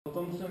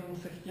potom jsem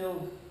se chtěl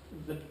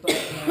zeptat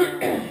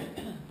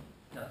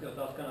na ty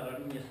otázka na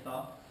radu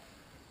města.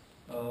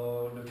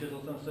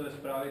 Dočetl jsem se ve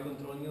zprávě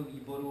kontrolního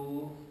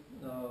výboru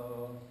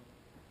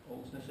o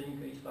usnesení,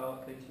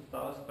 který se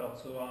stále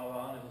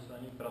zpracovává, nebo se na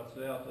něm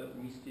pracuje, a to je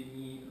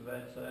umístění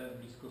WC v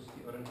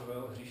blízkosti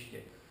Oranžového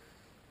hřiště.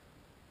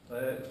 To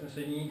je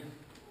usnesení,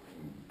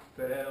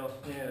 které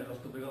vlastně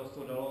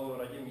zastupitelstvo dalo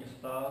radě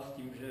města s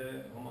tím,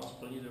 že ho má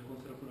splnit do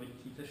konce roku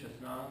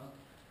 2016.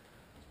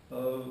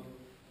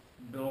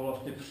 Bylo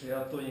vlastně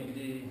přijato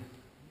někdy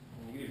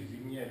v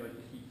zimě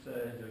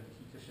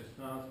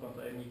 2016. Pan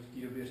tajemník v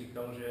té době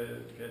říkal,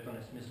 že je to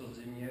nesmysl v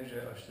zimě,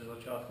 že až se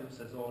začátkem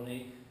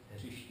sezóny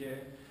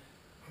hřiště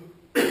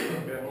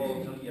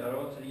proběhlo celý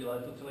jaro, celý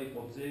léto, celý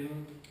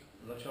podzim.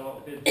 Začala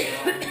opět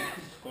zima,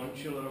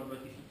 skončil rok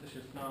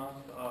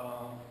 2016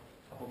 a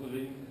pokud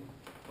vím,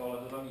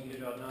 tohle tam nikdy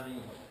žádná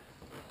není.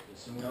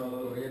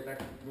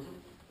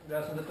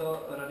 Já jsem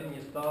zeptal rady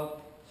města,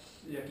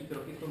 jaký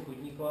kroky v tom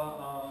podnikla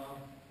a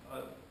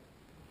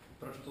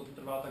proč to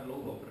trvá tak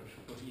dlouho, proč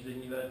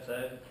pořízení WC,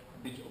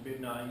 byť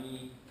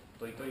objednání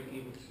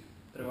tojky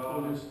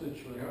trvá.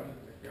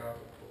 Já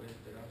odpovím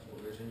teda z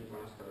pověření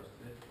pana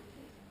starosty.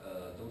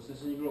 To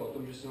usnesení bylo o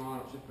tom, že se má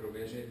napřed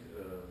prověřit,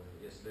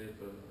 jestli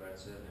to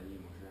WC není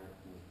možné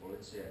u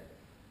policie.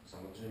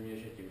 Samozřejmě,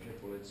 že tím, že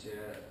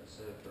policie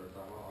se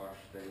protáhla až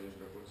téměř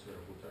do konce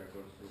roku ta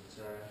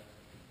rekonstrukce,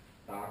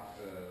 tak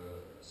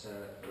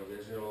se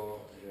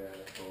prověřilo, že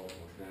to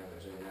možné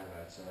veřejné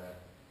WC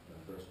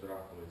v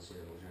prostorách policie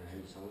možné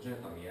není. Samozřejmě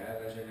tam je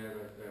veřejné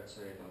WC,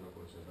 je tam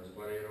dokonce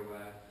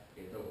bezbariérové,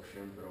 je to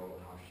ovšem pro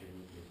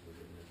návštěvníky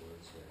služební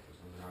policie. To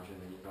znamená, že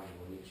není tam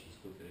volný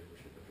přístup, tedy už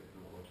je to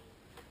všechno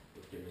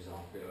pod těmi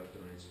zámky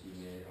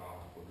elektronickými a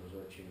pod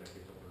dozorčím, tak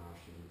je to pro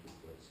návštěvníky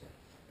policie.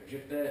 Takže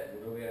v té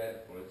budově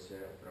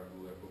policie opravdu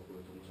jako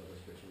kvůli tomu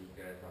zabezpečení,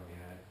 které tam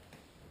je,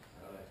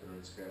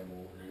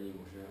 elektronickému, není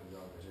možné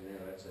udělat veřejné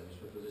WC. My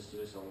jsme to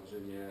zjistili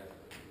samozřejmě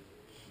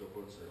do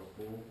konce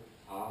roku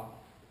a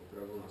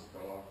opravdu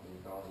nastala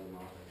velká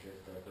zima, takže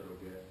v této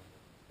době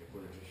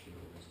jako neřešíme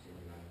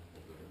umístění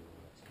veřejného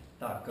WC.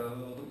 Tak,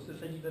 to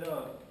usnesení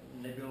teda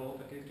nebylo,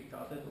 tak jak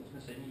říkáte, to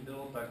usnesení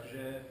bylo tak,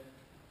 že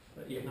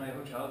jedna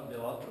jeho část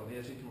byla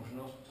prověřit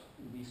možnost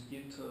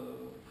umístit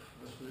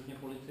ve služebně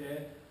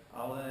policie,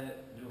 ale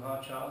druhá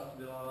část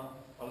byla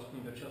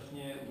alespoň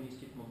dočasně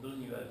umístit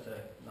mobilní WC,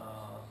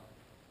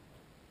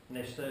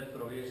 než se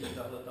prověří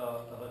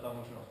tahleta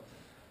možnost.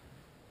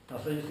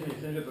 Následně si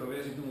myslím, že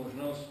prověřit tu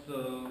možnost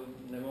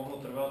nemohlo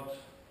trvat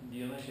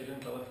díl než jeden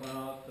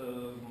telefonát,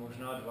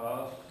 možná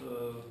dva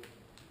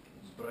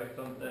s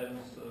projektantem,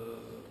 s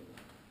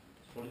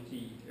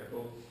policií.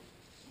 Jako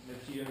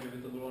nepřijde, že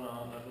by to bylo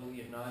na dlouhé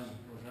jednání.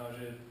 Možná,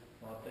 že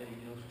máte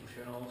jedinou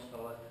zkušenost,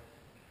 ale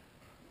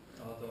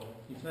to.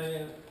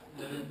 Nicméně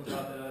nevím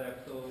pořád teda,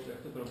 jak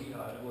to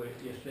probíhá, nebo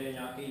jestli je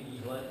nějaký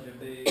výhled, že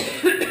by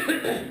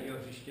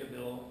v hřiště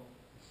bylo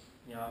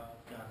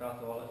nějaká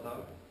toaleta.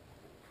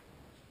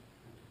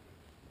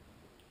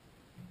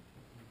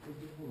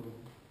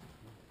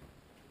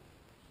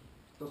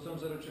 To jsem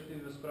se dočetl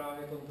ve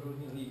zprávě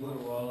kontrolního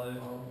výboru,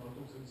 ale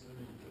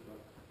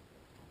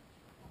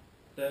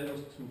to je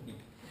dost smutný.